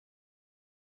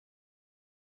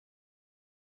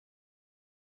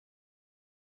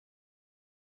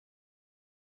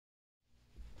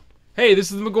Hey,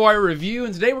 this is the McGuire Review,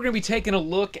 and today we're going to be taking a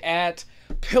look at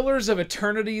Pillars of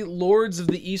Eternity, Lords of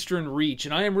the Eastern Reach,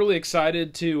 and I am really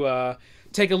excited to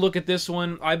take a look at this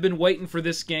one. I've been waiting for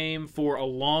this game for a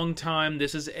long time.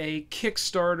 This is a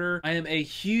Kickstarter. I am a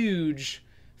huge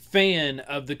fan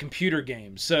of the computer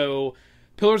game. So,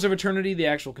 Pillars of Eternity, the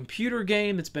actual computer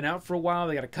game, it's been out for a while.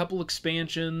 They got a couple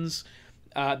expansions.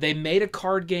 They made a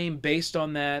card game based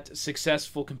on that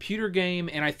successful computer game,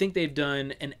 and I think they've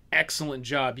done an excellent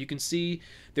job. You can see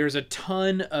there's a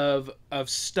ton of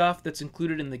stuff that's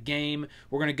included in the game.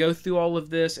 We're going to go through all of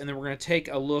this, and then we're going to take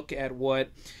a look at what,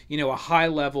 a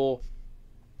high-level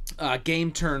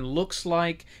game turn looks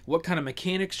like, what kind of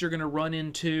mechanics you're going to run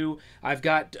into. I've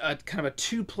got kind of a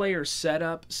two-player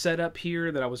setup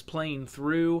here that I was playing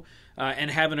through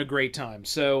and having a great time.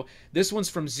 So this one's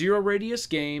from Zero Radius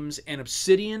Games and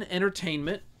Obsidian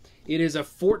Entertainment. It is a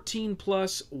 14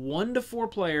 plus 1 to 4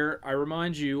 player. I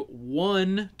remind you,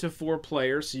 1 to 4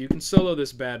 player, so you can solo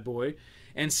this bad boy,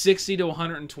 and 60 to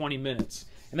 120 minutes.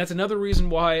 And that's another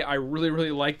reason why I really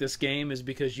like this game, is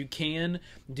because you can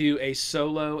do a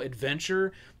solo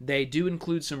adventure. They do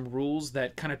include some rules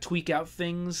that kind of tweak out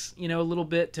things, a little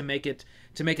bit to make it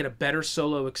a better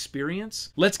solo experience.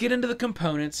 Let's get into the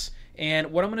components,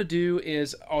 and what I'm going to do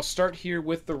is I'll start here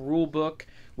with the rule book.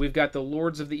 We've got the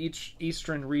Lords of the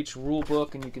Eastern Reach rule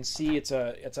book, and you can see it's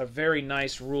a very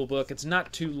nice rule book. It's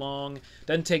not too long,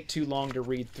 doesn't take too long to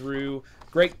read through.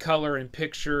 Great color and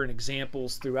picture and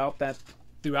examples throughout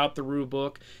the rule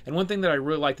book. And one thing that I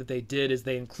really like that they did is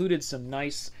they included some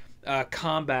nice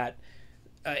combat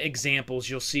examples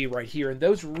you'll see right here, and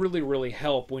those really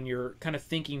help when you're kind of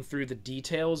thinking through the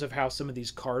details of how some of these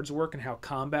cards work and how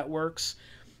combat works.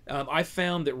 I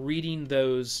found that reading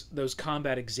those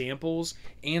combat examples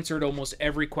answered almost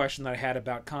every question that I had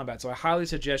about combat, so I highly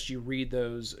suggest you read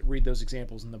those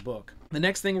examples in the book. The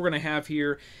next thing we're going to have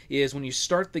here is when you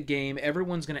start the game,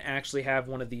 everyone's going to actually have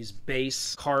one of these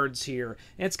base cards here,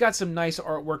 and it's got some nice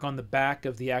artwork on the back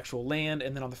of the actual land,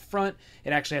 and then on the front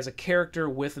it actually has a character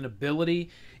with an ability,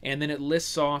 and then it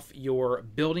lists off your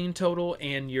building total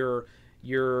and your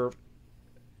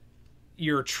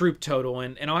troop total,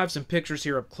 and I'll have some pictures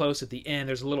here up close at the end.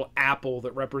 There's a little apple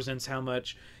that represents how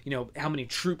much, how many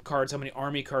troop cards, how many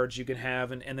army cards you can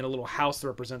have, and then a little house that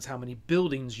represents how many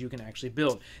buildings you can actually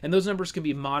build. And those numbers can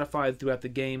be modified throughout the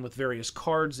game with various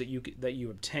cards that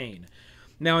you obtain.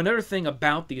 Now, another thing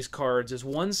about these cards is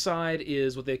one side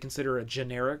is what they consider a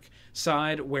generic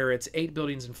side, where it's 8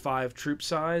 buildings and 5 troop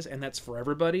size, and that's for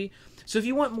everybody. So if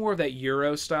you want more of that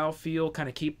Euro style feel, kind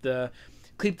of keep the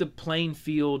playing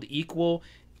field equal,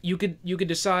 you could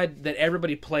decide that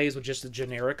everybody plays with just the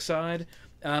generic side.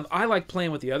 I like playing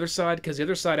with the other side because the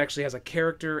other side actually has a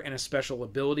character and a special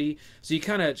ability, so you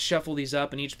kind of shuffle these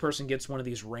up and each person gets one of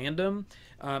these random,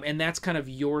 and that's kind of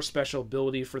your special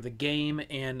ability for the game,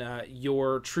 and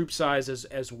your troop size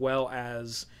as well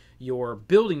as your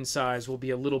building size will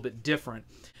be a little bit different.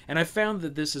 And I found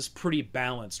that this is pretty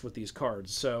balanced with these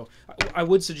cards, so I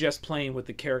would suggest playing with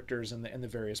the characters and the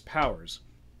various powers.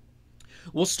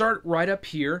 We'll start right up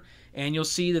here, and you'll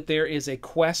see that there is a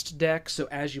quest deck. So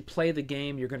as you play the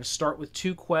game, you're going to start with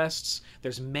 2 quests.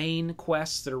 There's main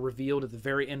quests that are revealed at the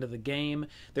very end of the game.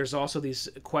 There's also these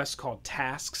quests called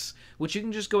tasks, which you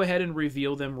can just go ahead and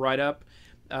reveal them right up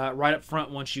front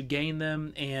once you gain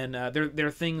them. And there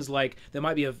are things like there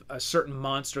might be a certain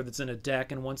monster that's in a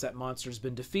deck, and once that monster's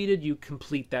been defeated, you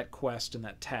complete that quest and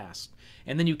that task,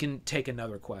 and then you can take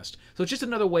another quest. So it's just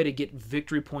another way to get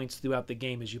victory points throughout the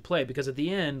game as you play, because at the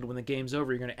end, when the game's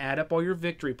over, you're going to add up all your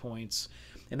victory points,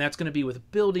 and that's going to be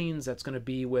with buildings, that's going to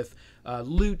be with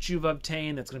loot you've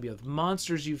obtained, that's going to be with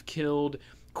monsters you've killed,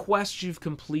 quests you've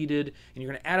completed, and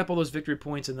you're going to add up all those victory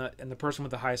points, and the person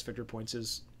with the highest victory points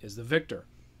is the victor.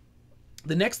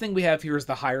 The next thing we have here is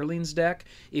the Hirelings deck.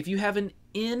 If you have an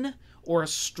inn or a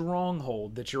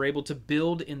stronghold that you're able to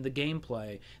build in the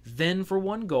gameplay, then for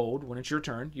 1 gold, when it's your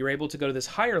turn, you're able to go to this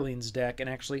Hirelings deck and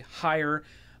actually hire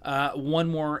one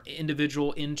more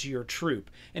individual into your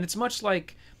troop. And it's much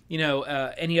like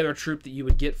any other troop that you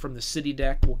would get from the city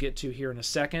deck we'll get to here in a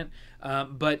second,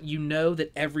 but you know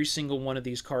that every single one of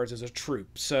these cards is a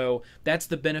troop, so that's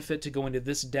the benefit to go into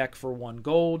this deck for 1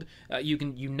 gold. You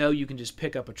can just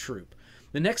pick up a troop.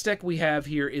 The next deck we have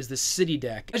here is the city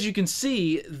deck. As you can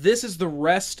see, this is the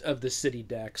rest of the city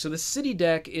deck. So the city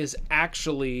deck is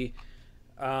actually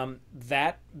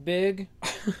that big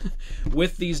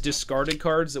with these discarded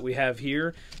cards that we have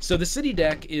here. So the city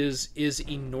deck is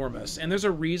enormous, and there's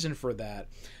a reason for that.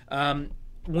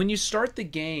 When you start the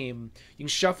game, you can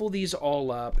shuffle these all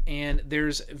up, and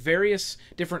there's various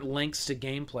different lengths to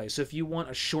gameplay. So if you want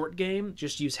a short game,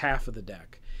 just use half of the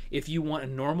deck. If you want a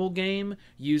normal game,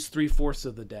 use 3/4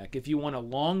 of the deck. If you want a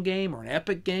long game or an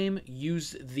epic game,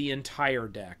 use the entire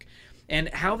deck. And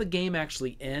how the game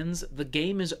actually ends, the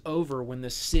game is over when the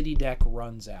city deck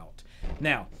runs out.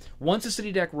 Now, once the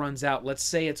city deck runs out, let's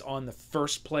say it's on the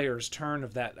first player's turn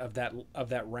of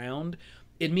that round,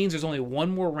 it means there's only one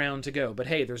more round to go, but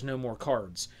hey, there's no more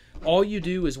cards. All you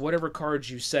do is whatever cards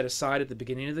you set aside at the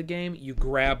beginning of the game, you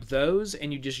grab those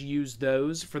and you just use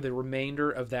those for the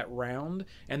remainder of that round,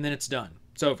 and then it's done.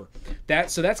 It's over.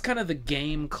 So that's kind of the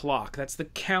game clock. That's the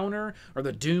counter, or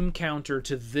the doom counter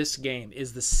to this game,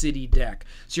 is the city deck.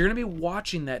 So you're going to be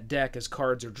watching that deck as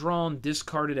cards are drawn,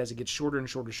 discarded as it gets shorter and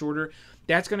shorter and shorter.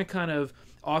 That's going to kind of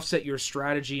offset your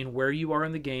strategy and where you are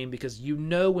in the game, because you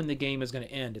know when the game is going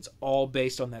to end. It's all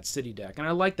based on that city deck, and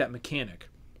I like that mechanic.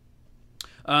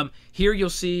 Here you'll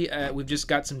see we've just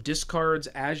got some discards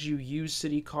as you use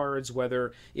city cards,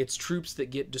 whether it's troops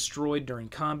that get destroyed during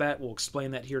combat, we'll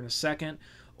explain that here in a second,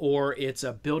 or it's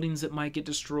buildings that might get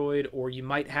destroyed, or you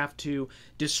might have to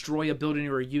destroy a building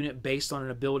or a unit based on an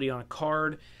ability on a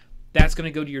card. That's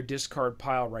going to go to your discard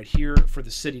pile right here for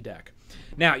the city deck.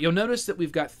 Now, you'll notice that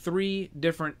we've got 3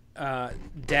 different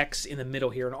decks in the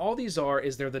middle here, and all these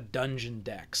they're the dungeon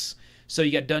decks. So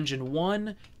you got dungeon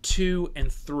 1, 2, and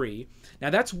 3. Now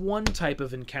that's one type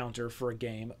of encounter for a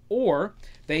game, or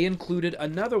they included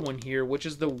another one here, which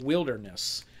is the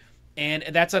wilderness. And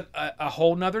that's a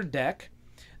whole nother deck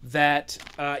that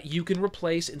you can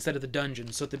replace instead of the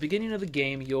dungeon. So at the beginning of the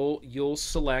game, you'll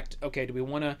select, okay, do we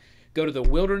want to go to the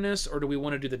wilderness or do we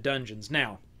want to do the dungeons?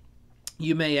 Now,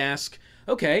 you may ask,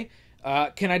 okay,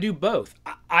 can I do both?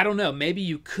 I don't know. Maybe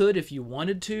you could if you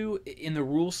wanted to. In the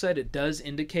rule set, it does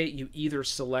indicate you either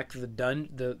select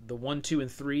the 1, 2,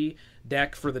 and 3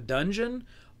 deck for the dungeon,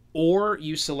 or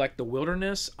you select the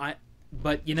wilderness.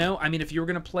 But you know, I mean, if you were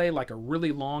going to play like a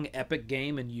really long epic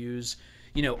game and use,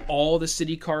 you know, all the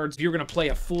city cards, if you're going to play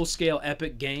a full-scale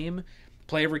epic game,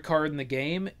 play every card in the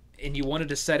game, and you wanted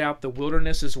to set out the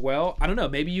wilderness as well, I don't know.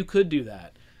 Maybe you could do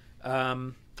that.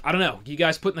 I don't know. You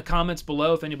guys put in the comments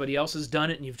below if anybody else has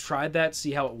done it and you've tried that, see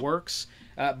how it works.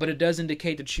 But it does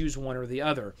indicate to choose one or the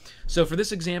other. So for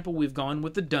this example, we've gone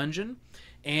with the dungeon.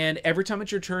 And every time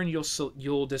it's your turn,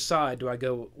 you'll decide, do I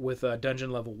go with dungeon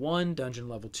level 1, dungeon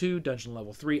level 2, dungeon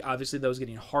level 3? Obviously, those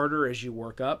getting harder as you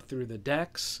work up through the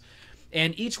decks.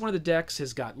 And each one of the decks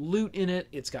has got loot in it.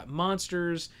 It's got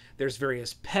monsters. There's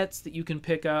various pets that you can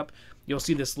pick up. You'll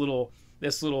see this little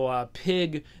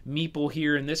pig meeple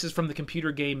here, and this is from the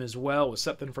computer game as well. It was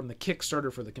something from the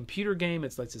Kickstarter for the computer game.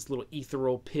 It's like this little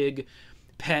ethereal pig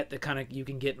pet that kind of you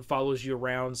can get and follows you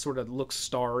around, sort of looks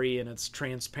starry and it's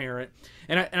transparent.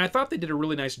 And I thought they did a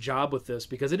really nice job with this,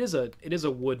 because it is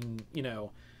a wooden, you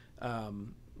know,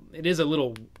 it is a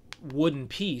little wooden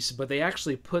piece, but they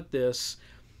actually put this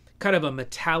kind of a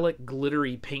metallic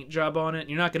glittery paint job on it.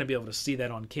 You're not going to be able to see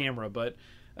that on camera, but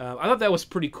I thought that was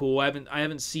pretty cool. I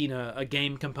haven't seen a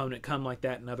game component come like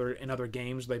that in other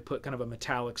games. They put kind of a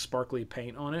metallic sparkly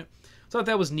paint on it. So I thought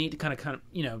that was neat to kind of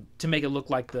you know, to make it look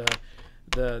like the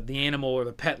animal or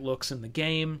the pet looks in the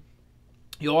game.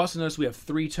 You'll also notice we have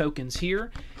 3 tokens here,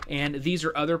 and these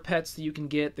are other pets that you can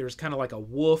get. There's kind of like a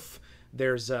wolf.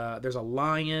 There's a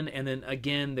lion, and then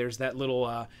again there's that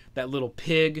little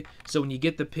pig. So when you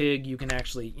get the pig, you can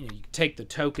actually, you know, you take the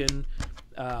token.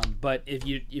 But if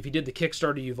you did the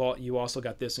Kickstarter, you also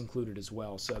got this included as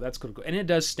well. So that's cool, and it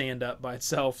does stand up by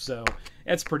itself, so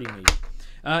that's pretty neat.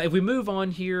 If we move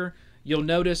on here, you'll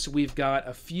notice we've got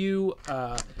a few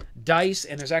dice,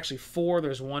 and there's actually 4.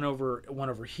 There's one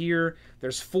over here.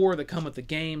 There's 4 that come with the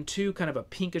game. 2 kind of a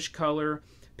pinkish color,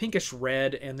 pinkish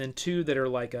red, and then 2 that are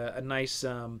like a nice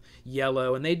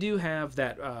yellow, and they do have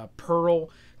that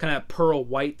kind of pearl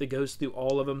white that goes through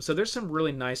all of them. So there's some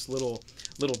really nice little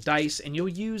dice, and you'll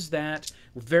use that.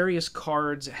 Various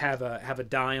cards have a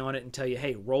die on it and tell you,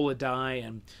 hey, roll a die,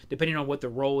 and depending on what the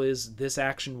roll is, this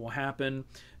action will happen.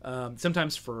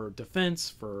 Sometimes for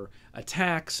defense, for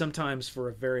attack, sometimes for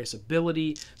a various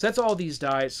ability. So that's all these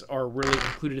dice are really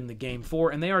included in the game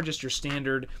for, and they are just your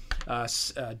standard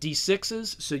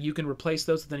D6s, so you can replace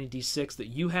those with any D6 that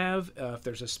you have if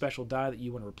there's a special die that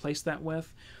you want to replace that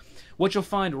with. What you'll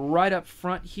find right up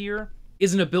front here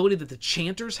is an ability that the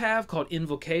chanters have called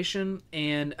Invocation,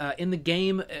 and in the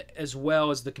game as well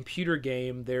as the computer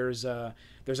game, there's a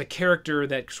character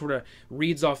that sort of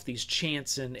reads off these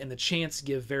chants, and the chants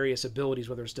give various abilities,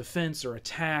 whether it's defense or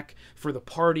attack for the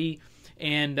party.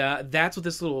 And that's what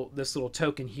this little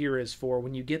token here is for.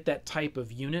 When you get that type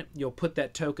of unit, you'll put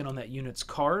that token on that unit's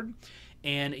card,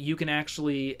 and you can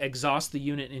actually exhaust the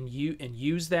unit and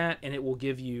use that, and it will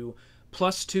give you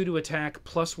 +2 to attack,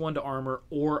 +1 to armor,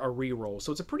 or a reroll.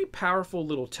 So it's a pretty powerful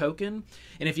little token.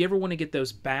 And if you ever want to get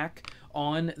those back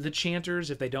on the Chanters,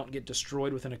 if they don't get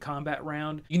destroyed within a combat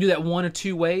round, you can do that one of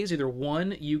two ways. Either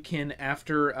one, you can,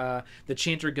 after the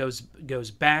Chanter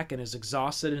goes back and is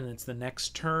exhausted and it's the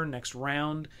next turn, next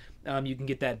round, you can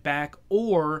get that back,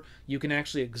 or you can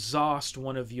actually exhaust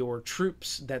one of your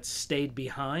troops that stayed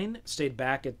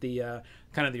back at the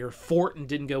kind of your fort and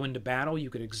didn't go into battle. You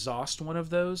could exhaust one of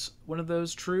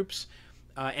those troops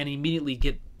and immediately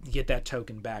get that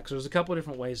token back. So there's a couple of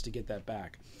different ways to get that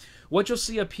back. What you'll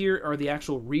see up here are the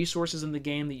actual resources in the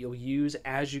game that you'll use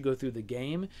as you go through the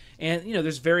game, and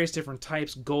there's various different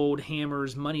types: gold,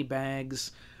 hammers, money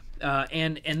bags,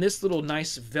 and this little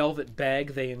nice velvet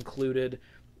bag they included.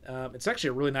 It's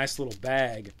actually a really nice little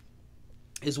bag,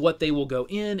 is what they will go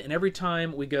in, and every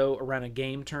time we go around a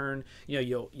game turn,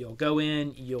 you'll go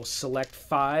in, you'll select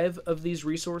 5 of these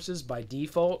resources by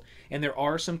default, and there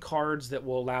are some cards that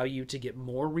will allow you to get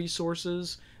more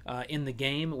resources in the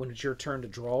game when it's your turn to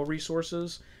draw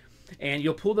resources, and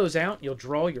you'll pull those out, you'll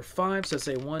draw your 5, so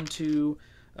say 1, 2,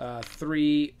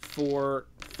 3, 4,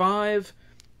 5,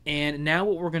 and now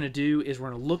what we're going to do is we're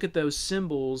going to look at those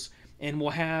symbols. And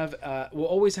we'll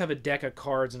always have a deck of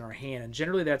cards in our hand, and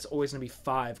generally that's always going to be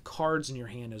 5 cards in your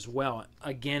hand as well.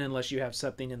 Again, unless you have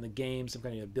something in the game, some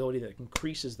kind of ability that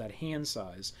increases that hand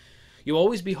size, you'll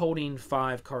always be holding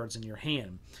 5 cards in your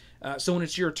hand. So when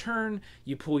it's your turn,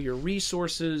 you pull your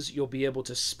resources. You'll be able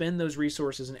to spend those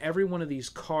resources, and every one of these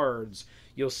cards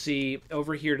you'll see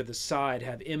over here to the side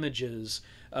have images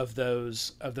of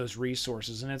those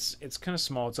resources, and it's kind of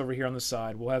small. It's over here on the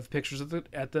side. We'll have pictures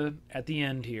at the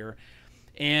end here,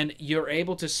 and you're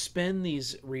able to spend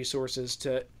these resources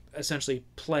to essentially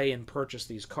play and purchase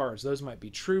these cards. Those might be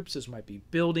troops, those might be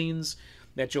buildings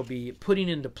that you'll be putting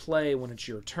into play when it's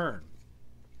your turn.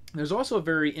 There's also a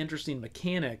very interesting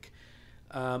mechanic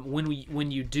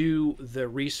when you do the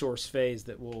resource phase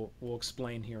that we'll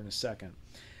explain here in a second.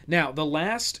 Now, the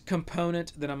last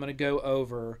component that I'm going to go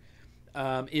over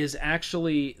is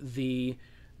actually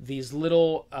these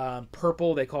little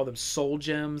purple, they call them soul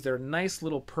gems. They're nice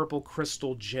little purple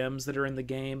crystal gems that are in the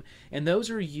game, and those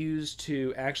are used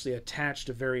to actually attach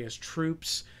to various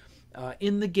troops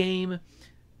in the game.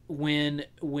 When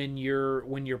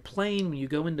you're playing, when you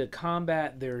go into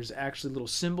combat, there's actually little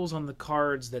symbols on the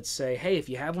cards that say, hey, if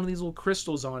you have one of these little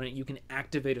crystals on it, you can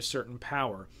activate a certain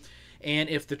power. And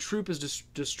if the troop is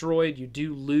destroyed, you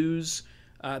do lose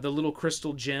the little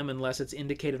crystal gem unless it's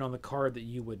indicated on the card that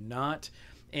you would not.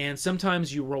 And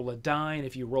sometimes you roll a die, and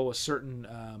if you roll a certain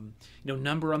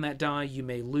number on that die, you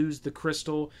may lose the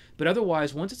crystal. But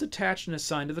otherwise, once it's attached and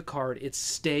assigned to the card, it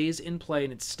stays in play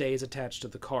and it stays attached to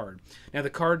the card. Now, the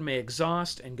card may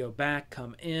exhaust and go back,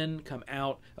 come in, come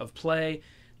out of play.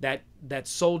 That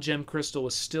soul gem crystal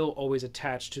is still always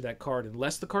attached to that card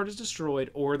unless the card is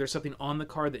destroyed or there's something on the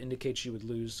card that indicates you would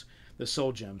lose the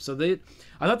soul gem. So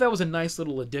I thought that was a nice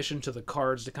little addition to the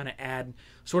cards to kind of add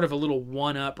sort of a little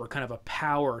one-up or kind of a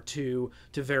power to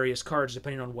various cards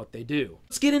depending on what they do.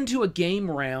 Let's get into a game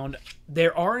round.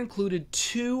 There are included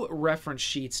 2 reference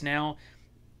sheets. Now,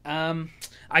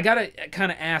 I gotta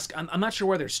kind of ask, I'm not sure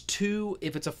why there's 2.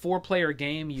 If it's a 4-player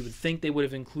game, you would think they would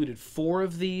have included 4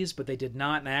 of these, but they did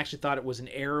not, and I actually thought it was an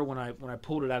error when I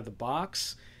pulled it out of the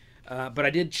box. But I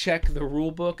did check the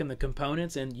rule book and the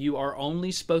components, and you are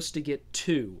only supposed to get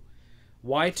 2.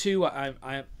 Why 2?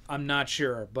 I'm not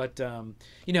sure, but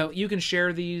you can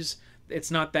share these.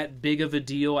 It's not that big of a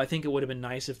deal. I think it would have been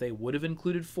nice if they would have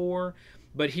included 4.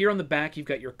 But here on the back, you've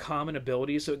got your common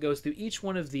abilities, so it goes through each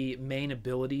one of the main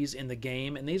abilities in the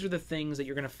game, and these are the things that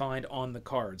you're going to find on the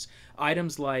cards.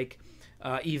 Items like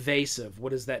evasive,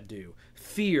 what does that do?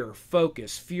 Fear,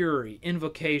 focus, fury,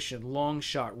 invocation, long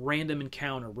shot, random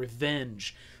encounter,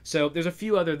 revenge. So there's a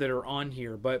few other that are on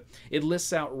here, but it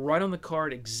lists out right on the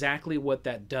card exactly what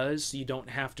that does, so you don't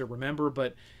have to remember.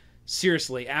 But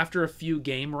seriously, after a few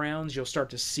game rounds, you'll start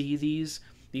to see these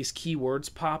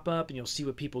keywords pop up, and you'll see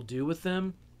what people do with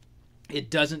them. It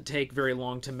doesn't take very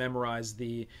long to memorize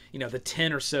the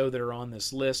 10 or so that are on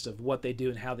this list of what they do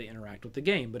and how they interact with the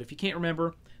game. But if you can't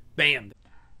remember, bam,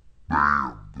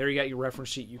 there you got your reference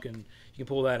sheet. You can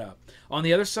pull that up. On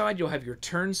the other side, you'll have your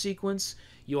turn sequence.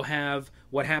 You'll have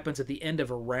what happens at the end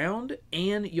of a round,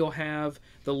 and you'll have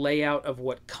the layout of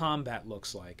what combat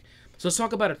looks like. So let's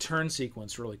talk about a turn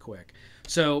sequence really quick.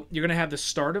 So you're going to have the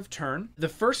start of turn. The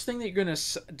first thing that you're going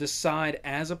to decide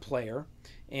as a player,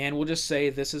 and we'll just say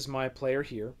this is my player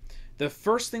here. The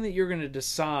first thing that you're going to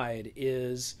decide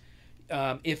is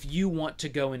if you want to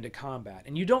go into combat.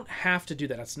 And you don't have to do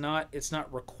that. It's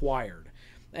not required.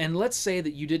 And let's say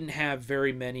that you didn't have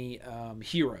very many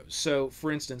heroes. So,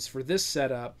 for instance, for this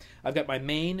setup, I've got my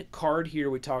main card here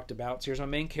we talked about. So here's my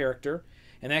main character.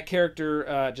 And that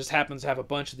character just happens to have a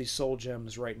bunch of these soul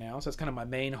gems right now. So that's kind of my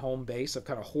main home base. I've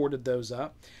kind of hoarded those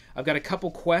up. I've got a couple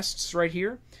quests right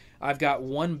here. I've got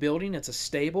one building. It's a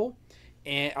stable.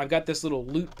 And I've got this little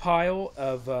loot pile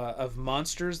of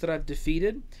monsters that I've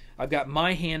defeated. I've got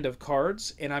my hand of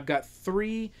cards. And I've got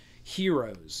 3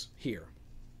 heroes here.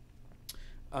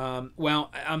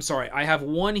 Well, I'm sorry. I have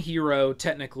 1 hero,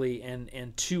 technically,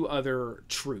 and 2 other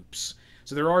troops.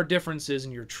 So there are differences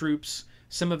in your troops.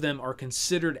 Some of them are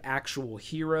considered actual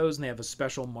heroes, and they have a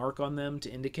special mark on them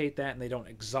to indicate that, and they don't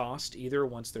exhaust either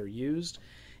once they're used.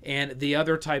 And the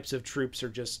other types of troops are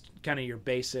just kind of your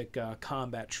basic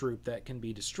combat troop that can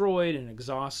be destroyed and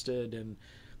exhausted, and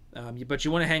but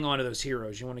you want to hang on to those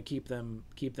heroes. You want to keep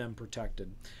them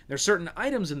protected. There's certain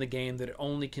items in the game that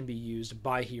only can be used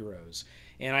by heroes.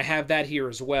 And I have that here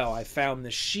as well. I found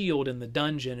the shield in the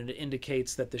dungeon, and it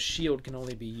indicates that the shield can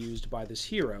only be used by this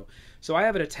hero. So I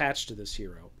have it attached to this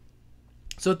hero.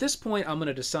 So at this point, I'm going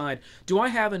to decide, do I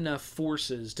have enough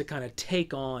forces to kind of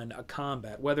take on a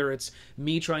combat, whether it's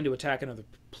me trying to attack another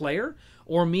player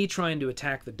or me trying to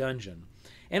attack the dungeon?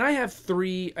 And I have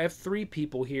three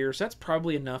people here, so that's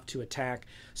probably enough to attack.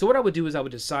 So what I would do is I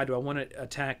would decide, do I want to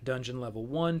attack dungeon level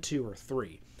 1, 2, or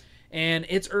 3? And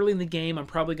it's early in the game. I'm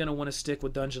probably going to want to stick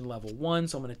with dungeon level 1.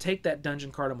 So I'm going to take that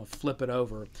dungeon card. I'm going to flip it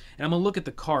over. And I'm going to look at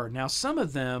the card. Now, some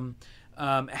of them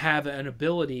have an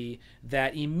ability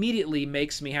that immediately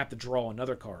makes me have to draw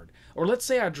another card. Or let's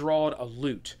say I draw a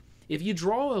loot. If you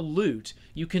draw a loot,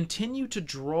 you continue to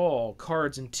draw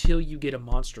cards until you get a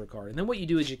monster card. And then what you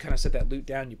do is you kind of set that loot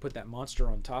down, you put that monster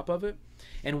on top of it.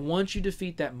 And once you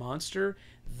defeat that monster,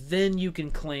 then you can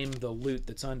claim the loot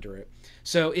that's under it.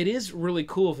 So it is really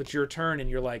cool if it's your turn and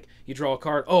you're like, you draw a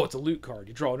card, oh, it's a loot card.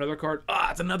 You draw another card,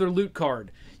 it's another loot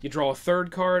card. You draw a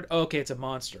third card, okay, it's a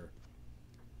monster.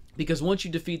 Because once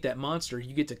you defeat that monster,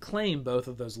 you get to claim both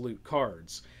of those loot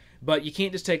cards. But you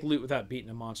can't just take loot without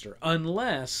beating a monster,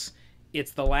 unless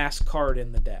it's the last card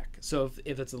in the deck. So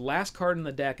if it's the last card in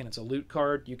the deck and it's a loot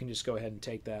card, you can just go ahead and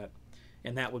take that,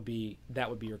 and that would be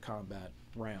your combat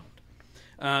round.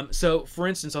 So for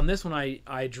instance, on this one,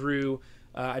 I drew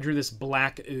this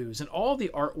black ooze, and all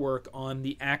the artwork on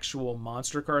the actual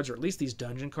monster cards, or at least these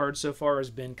dungeon cards so far,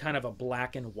 has been kind of a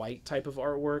black and white type of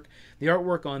artwork. The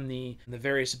artwork on the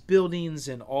various buildings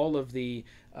and all of the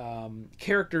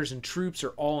characters and troops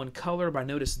are all in color, but I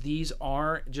noticed these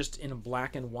are just in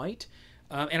black and white.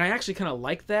 And I actually kind of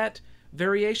like that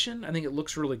variation. I think it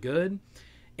looks really good.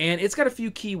 And it's got a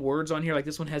few key words on here, like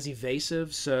this one has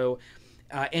evasive, so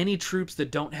any troops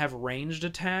that don't have ranged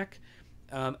attack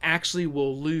actually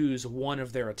will lose one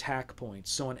of their attack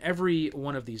points. So on every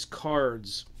one of these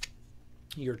cards,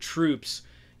 your troops,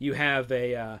 you have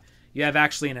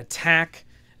actually an attack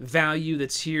value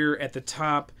that's here at the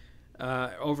top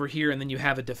over here, and then you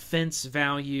have a defense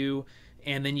value,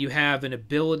 and then you have an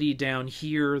ability down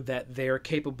here that they're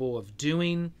capable of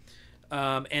doing.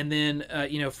 And then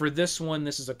for this one,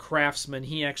 this is a craftsman.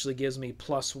 He actually gives me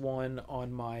 +1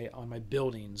 on my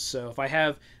buildings. So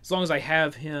as long as I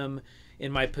have him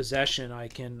in my possession, I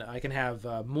can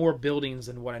have more buildings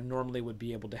than what I normally would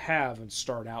be able to have and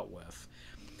start out with.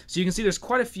 So you can see there's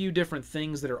quite a few different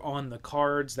things that are on the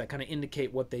cards that kind of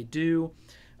indicate what they do.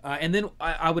 And then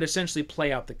I would essentially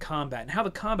play out the combat. And how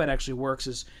the combat actually works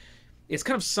is it's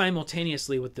kind of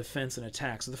simultaneously with defense and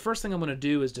attack. So the first thing I'm going to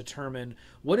do is determine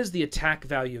what is the attack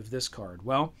value of this card.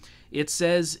 Well, it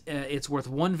says it's worth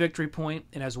 1 victory point,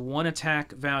 it has 1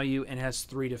 attack value, and has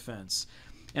 3 defense.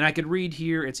 And I could read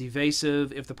here, it's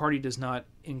evasive. If the party does not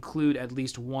include at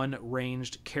least 1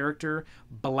 ranged character,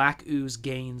 Black Ooze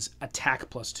gains attack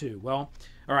 +2. Well,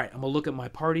 all right, I'm going to look at my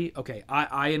party. Okay,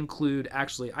 I include,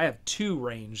 actually, I have 2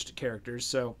 ranged characters,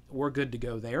 so we're good to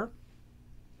go there.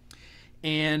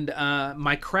 And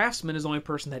my craftsman is the only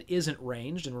person that isn't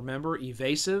ranged. And remember,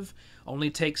 evasive only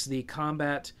takes the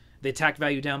attack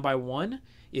value down by 1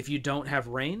 if you don't have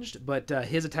ranged, but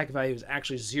his attack value is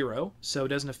actually 0, so it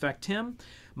doesn't affect him.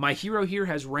 My hero here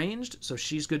has ranged, so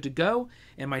she's good to go,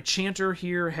 and my chanter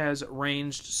here has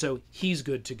ranged, so he's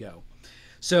good to go.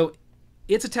 So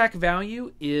its attack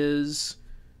value is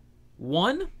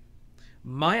 1.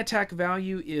 My attack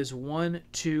value is 1,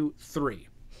 2, 3.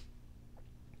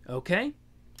 Okay?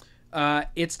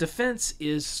 Its defense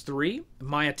is 3.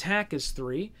 My attack is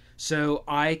 3. So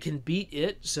I can beat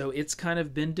it, so it's kind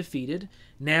of been defeated.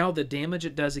 Now the damage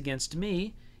it does against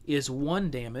me is 1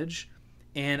 damage,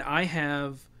 and I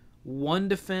have 1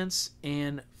 defense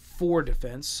and 4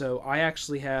 defense. So I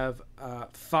actually have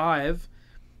 5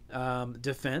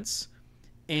 defense,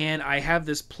 and I have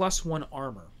this +1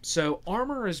 armor. So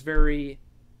armor is very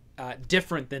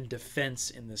different than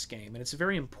defense in this game, and it's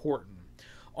very important.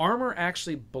 Armor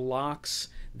actually blocks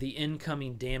the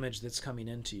incoming damage that's coming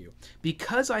into you.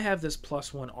 Because I have this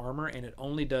 +1 armor and it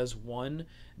only does 1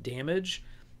 damage,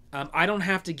 I don't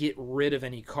have to get rid of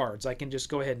any cards. I can just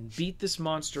go ahead and beat this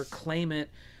monster, claim it,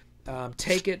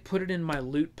 take it, put it in my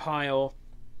loot pile,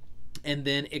 and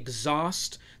then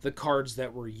exhaust the cards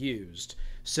that were used.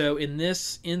 So in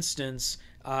this instance,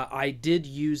 I did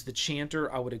use the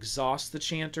Chanter. I would exhaust the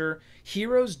Chanter.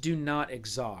 Heroes do not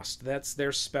exhaust. That's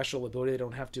their special ability. They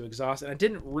don't have to exhaust. And I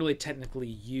didn't really technically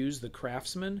use the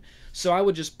Craftsman, so I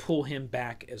would just pull him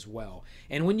back as well.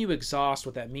 And when you exhaust,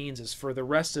 what that means is for the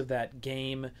rest of that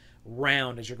game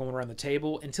round, as you're going around the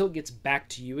table, until it gets back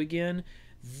to you again,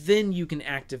 then you can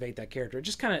activate that character. It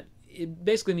just kind of, it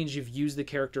basically means you've used the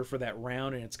character for that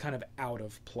round and it's kind of out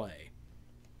of play.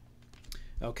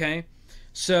 Okay?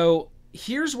 So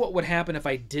here's what would happen if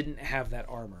I didn't have that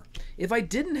armor. If I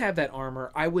didn't have that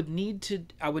armor, I would need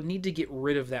to get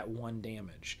rid of that 1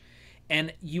 damage.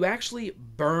 And you actually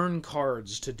burn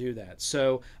cards to do that.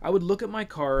 So I would look at my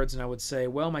cards and I would say,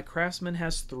 well, my Craftsman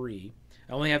has 3.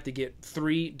 I only have to get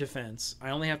 3 defense. I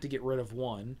only have to get rid of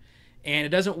 1. And it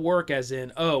doesn't work as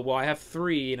in, oh, well, I have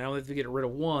 3 and I only have to get rid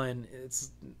of 1.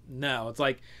 No, it's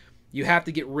like you have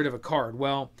to get rid of a card.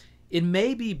 Well, it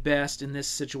may be best in this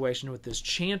situation with this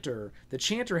Chanter. The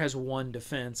Chanter has 1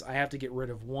 defense. I have to get rid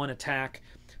of 1 attack.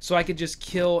 So I could just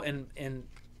kill and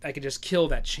I could just kill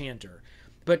that Chanter.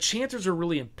 But Chanters are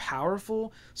really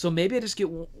powerful, so maybe I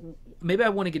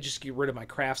want to just get rid of my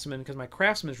Craftsman, because my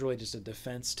Craftsman is really just a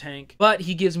defense tank. But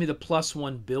he gives me the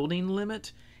 +1 building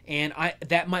limit, and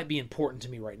that might be important to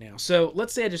me right now. So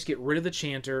let's say I just get rid of the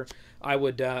Chanter. I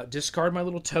would discard my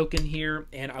little token here,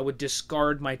 and I would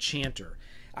discard my Chanter.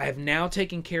 I have now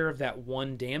taken care of that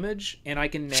 1 damage, and I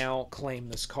can now claim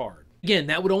this card. Again,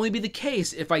 that would only be the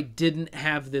case if I didn't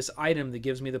have this item that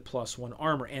gives me the +1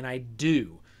 armor, and I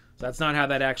do. So that's not how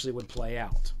that actually would play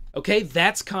out. Okay,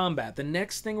 that's combat. The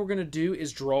next thing we're going to do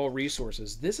is draw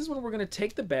resources. This is when we're going to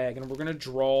take the bag and we're going to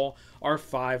draw our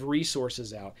 5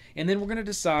 resources out. And then we're going to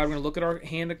decide, we're going to look at our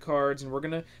hand of cards and we're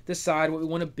going to decide what we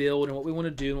want to build and what we want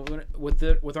to do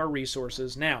with our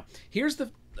resources. Now, here's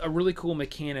a really cool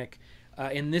mechanic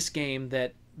in this game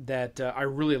that I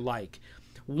really like.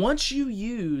 Once you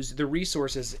use the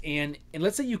resources, and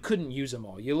let's say you couldn't use them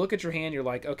all. You look at your hand, you're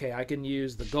like, okay, I can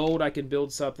use the gold, I can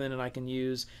build something, and I can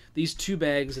use these 2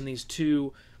 bags and these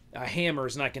 2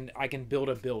 hammers, and I can build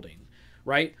a building,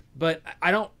 right? But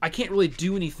I can't really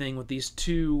do anything with these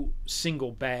 2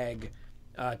 single bag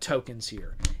tokens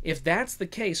here. If that's the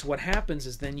case, what happens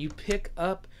is then you pick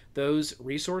up those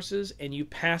resources and you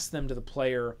pass them to the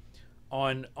player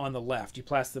on the left. You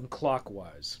pass them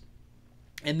clockwise.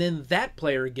 And then that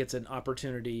player gets an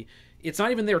opportunity. It's not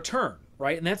even their turn,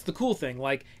 right? And that's the cool thing.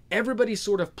 Like, everybody's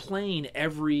sort of playing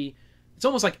it's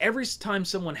almost like every time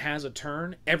someone has a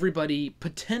turn, everybody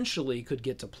potentially could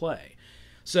get to play.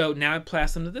 So now I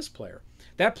pass them to this player.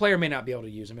 That player may not be able to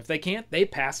use them. If they can't, they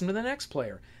pass them to the next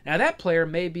player. Now that player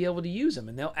may be able to use them,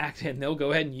 and they'll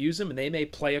go ahead and use them, and they may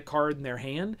play a card in their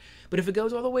hand. But if it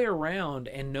goes all the way around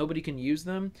and nobody can use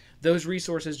them, those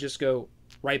resources just go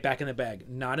right back in the bag.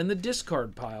 Not in the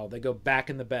discard pile. They go back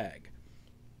in the bag.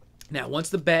 Now, once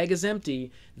the bag is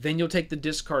empty, then you'll take the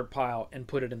discard pile and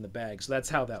put it in the bag. So that's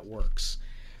how that works.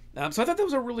 So I thought that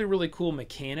was a really, really cool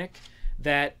mechanic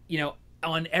that,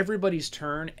 on everybody's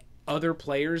turn, other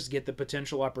players get the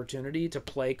potential opportunity to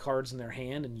play cards in their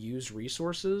hand and use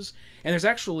resources. And there's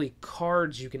actually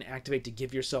cards you can activate to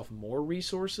give yourself more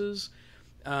resources.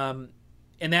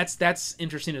 And that's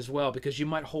interesting as well, because you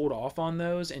might hold off on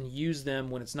those and use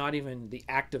them when it's not even the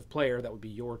active player. That would be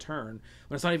your turn.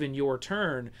 When it's not even your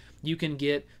turn, you can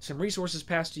get some resources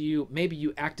passed to you. Maybe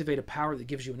you activate a power that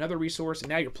gives you another resource, and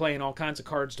now you're playing all kinds of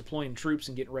cards, deploying troops,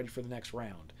 and getting ready for the next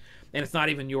round. And it's not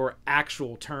even your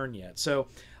actual turn yet. So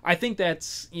I think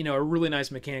that's, a really nice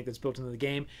mechanic that's built into the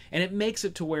game, and it makes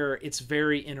it to where it's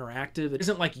very interactive. It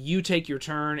isn't like you take your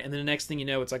turn, and then the next thing you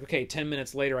know, it's like, okay, 10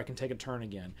 minutes later, I can take a turn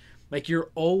again. Like,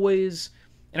 you're always,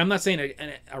 and I'm not saying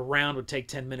a round would take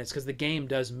 10 minutes, because the game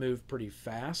does move pretty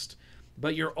fast,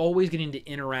 but you're always getting to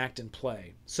interact and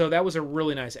play. So that was a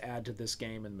really nice add to this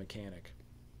game and mechanic.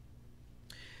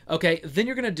 Okay, then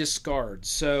you're going to discard.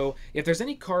 So if there's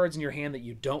any cards in your hand that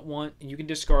you don't want, and you can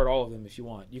discard all of them if you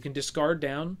want. You can discard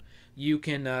down. You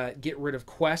can get rid of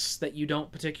quests that you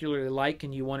don't particularly like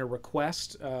and you want to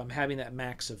request, having that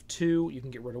max of 2. You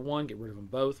can get rid of 1, get rid of them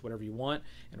both, whatever you want,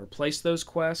 and replace those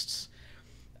quests.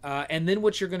 And then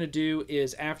what you're going to do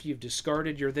is, after you've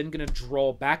discarded, you're then going to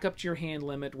draw back up to your hand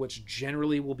limit, which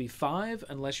generally will be 5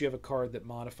 unless you have a card that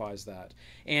modifies that.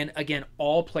 And again,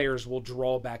 all players will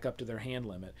draw back up to their hand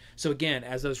limit. So again,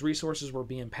 as those resources were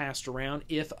being passed around,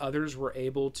 if others were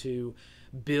able to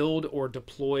build or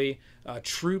deploy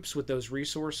troops with those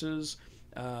resources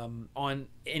on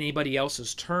anybody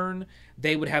else's turn,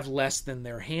 they would have less than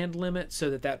their hand limit, so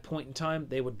that at that point in time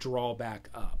they would draw back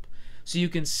up. So you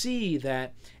can see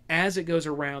that as it goes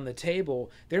around the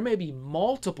table, there may be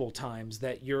multiple times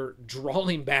that you're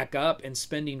drawing back up and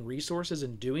spending resources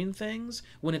and doing things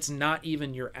when it's not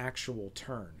even your actual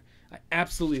turn. I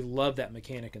absolutely love that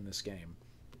mechanic in this game.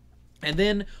 And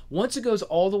then once it goes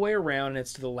all the way around and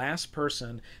it's to the last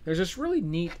person, there's this really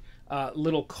neat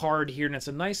little card here, and it's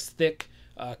a nice thick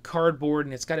cardboard,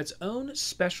 and it's got its own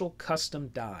special custom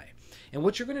die. And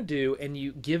what you're going to do, and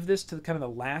you give this to kind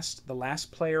of the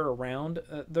last player around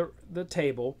the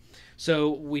table.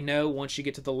 So we know once you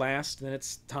get to the last, then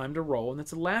it's time to roll, and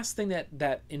that's the last thing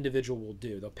that individual will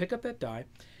do. They'll pick up that die,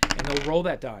 and they'll roll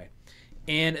that die.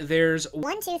 And there's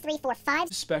 1, 2, 3, 4, 5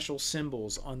 special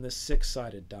symbols on this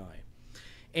 6-sided die.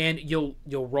 And you'll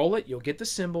roll it, you'll get the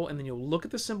symbol, and then you'll look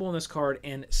at the symbol on this card,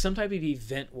 and some type of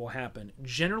event will happen.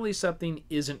 Generally, something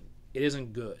isn't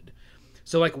good.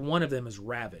 So like one of them is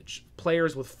Ravage.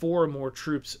 Players with 4 or more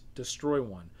troops destroy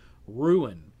one.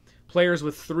 Ruin. Players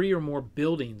with 3 or more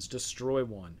buildings destroy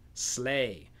one.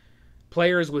 Slay.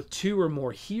 Players with 2 or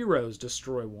more heroes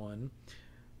destroy one.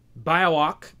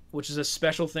 Biowak, which is a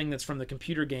special thing that's from the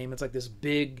computer game. It's like this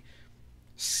big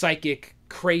psychic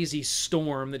crazy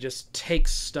storm that just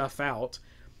takes stuff out.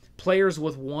 Players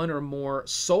with 1 or more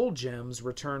soul gems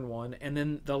return 1. And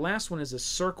then the last one is a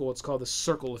circle. It's called the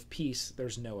Circle of Peace.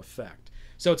 There's no effect.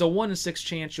 So it's a 1 in 6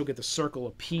 chance you'll get the Circle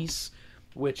of Peace,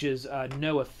 which is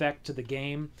no effect to the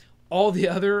game. All the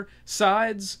other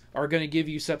sides are going to give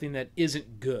you something that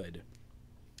isn't good.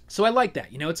 So I like that.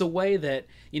 It's a way that,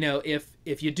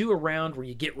 if you do a round where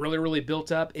you get really, really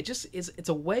built up, it's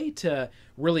a way to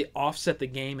really offset the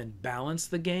game and balance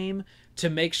the game to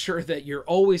make sure that you're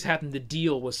always having to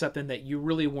deal with something that you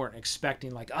really weren't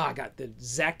expecting. Like, I got the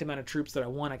exact amount of troops that I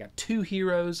want. I got 2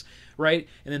 heroes, right?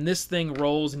 And then this thing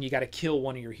rolls and you got to kill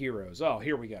one of your heroes. Oh,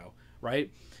 here we go,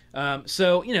 right?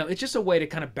 So, it's just a way to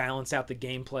kind of balance out the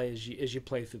gameplay as you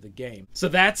play through the game. So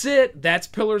that's it. That's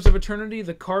Pillars of Eternity,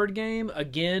 the card game.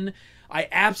 Again, I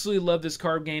absolutely love this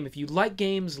card game. If you like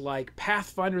games like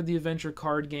Pathfinder, the adventure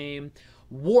card game,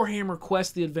 Warhammer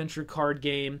Quest, the adventure card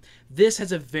game, this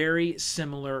has a very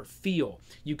similar feel.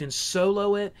 You can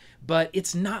solo it, but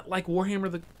it's not like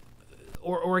Warhammer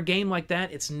or a game like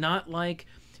that. It's not like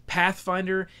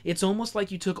Pathfinder. It's almost like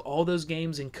you took all those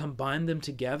games and combined them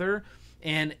together.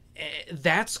 And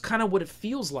that's kind of what it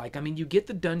feels like. I mean, you get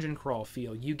the dungeon crawl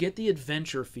feel. You get the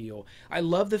adventure feel. I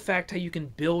love the fact how you can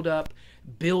build up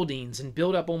buildings and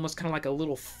build up almost kind of like a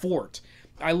little fort.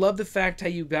 I love the fact how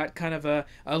you got kind of a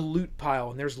loot pile,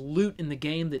 and there's loot in the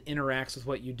game that interacts with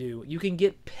what you do. You can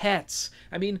get pets.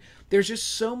 I mean, there's just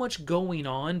so much going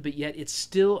on, but yet it's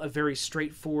still a very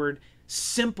straightforward,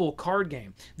 simple card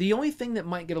game. The only thing that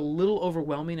might get a little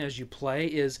overwhelming as you play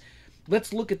is,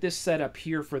 let's look at this setup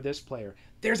here for this player.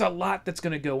 There's a lot that's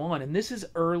going to go on, and this is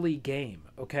early game,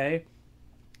 okay?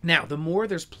 Now, the more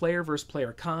there's player versus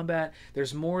player combat,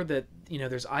 there's more that,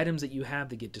 there's items that you have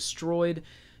that get destroyed.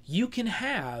 You can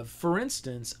have, for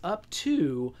instance, up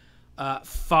to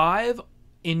 5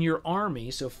 in your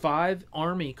army, so 5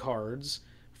 army cards,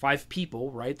 5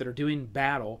 people, right, that are doing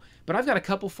battle, but I've got a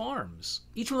couple farms.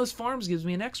 Each one of those farms gives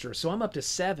me an extra, so I'm up to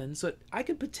 7, so I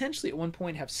could potentially at one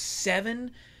point have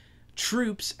 7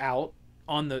 troops out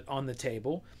on the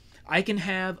table. I can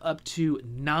have up to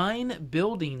 9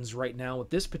 buildings right now with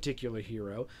this particular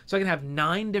hero. So I can have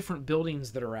 9 different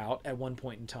buildings that are out at one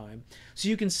point in time. So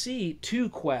you can see 2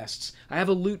 quests. I have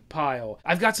a loot pile.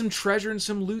 I've got some treasure and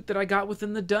some loot that I got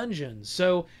within the dungeon.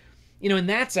 So, and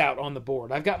that's out on the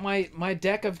board. I've got my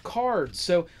deck of cards.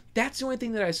 So that's the only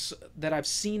thing that I've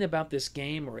seen about this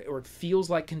game, or it feels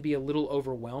like can be a little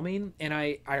overwhelming. And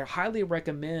I highly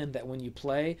recommend that when you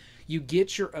play, you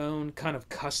get your own kind of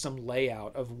custom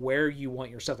layout of where you want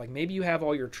your stuff. Like maybe you have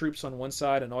all your troops on one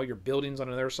side and all your buildings on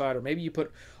another side, or maybe you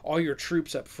put all your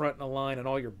troops up front in a line and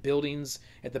all your buildings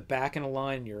at the back in a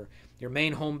line, your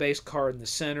main home base card in the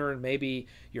center, and maybe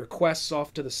your quests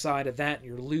off to the side of that and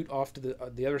your loot off to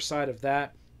the other side of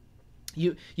that.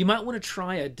 you might want to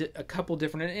try a couple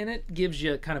different, and it gives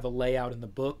you kind of a layout in the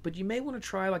book, but you may want to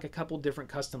try like a couple different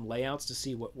custom layouts to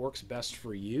see what works best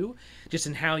for you, just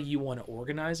in how you want to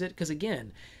organize it. Because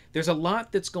again, there's a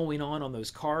lot that's going on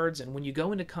those cards, and when you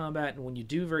go into combat and when you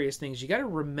do various things, you got to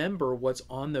remember what's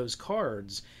on those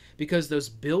cards, because those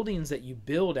buildings that you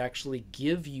build actually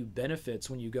give you benefits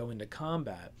when you go into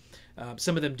combat.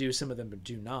 Some of them do, some of them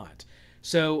do not.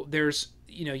 So there's,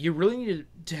 you really need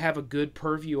to have a good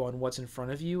purview on what's in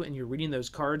front of you, and you're reading those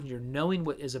cards and you're knowing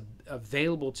what is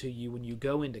available to you when you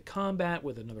go into combat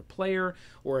with another player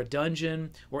or a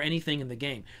dungeon or anything in the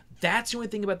game. That's the only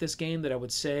thing about this game that I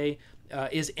would say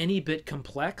is any bit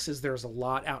complex, is there's a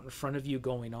lot out in front of you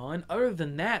going on. Other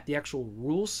than that, the actual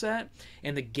rule set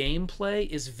and the gameplay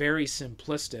is very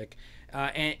simplistic.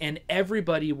 And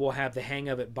everybody will have the hang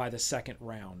of it by the second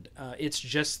round. It's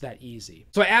just that easy.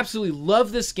 So I absolutely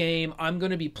love this game. I'm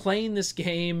going to be playing this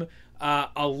game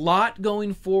a lot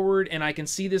going forward, and I can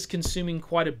see this consuming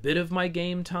quite a bit of my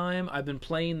game time. I've been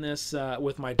playing this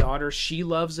with my daughter. She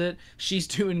loves it. She's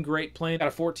doing great playing. Got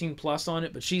a 14 plus on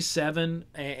it, but she's 7,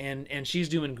 and she's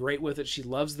doing great with it. She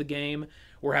loves the game.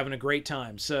 We're having a great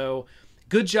time. So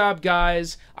good job,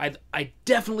 guys. I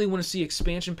definitely want to see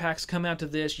expansion packs come out to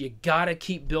this. You gotta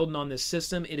keep building on this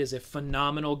system. It is a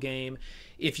phenomenal game.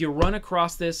 If you run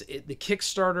across this, the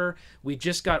Kickstarter, we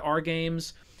just got our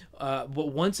games.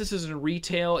 But once this is in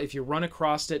retail, if you run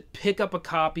across it, pick up a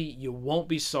copy. You won't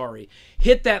be sorry.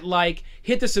 Hit that like,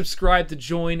 hit the subscribe to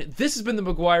join. This has been the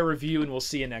McGuire Review, and we'll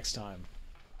see you next time.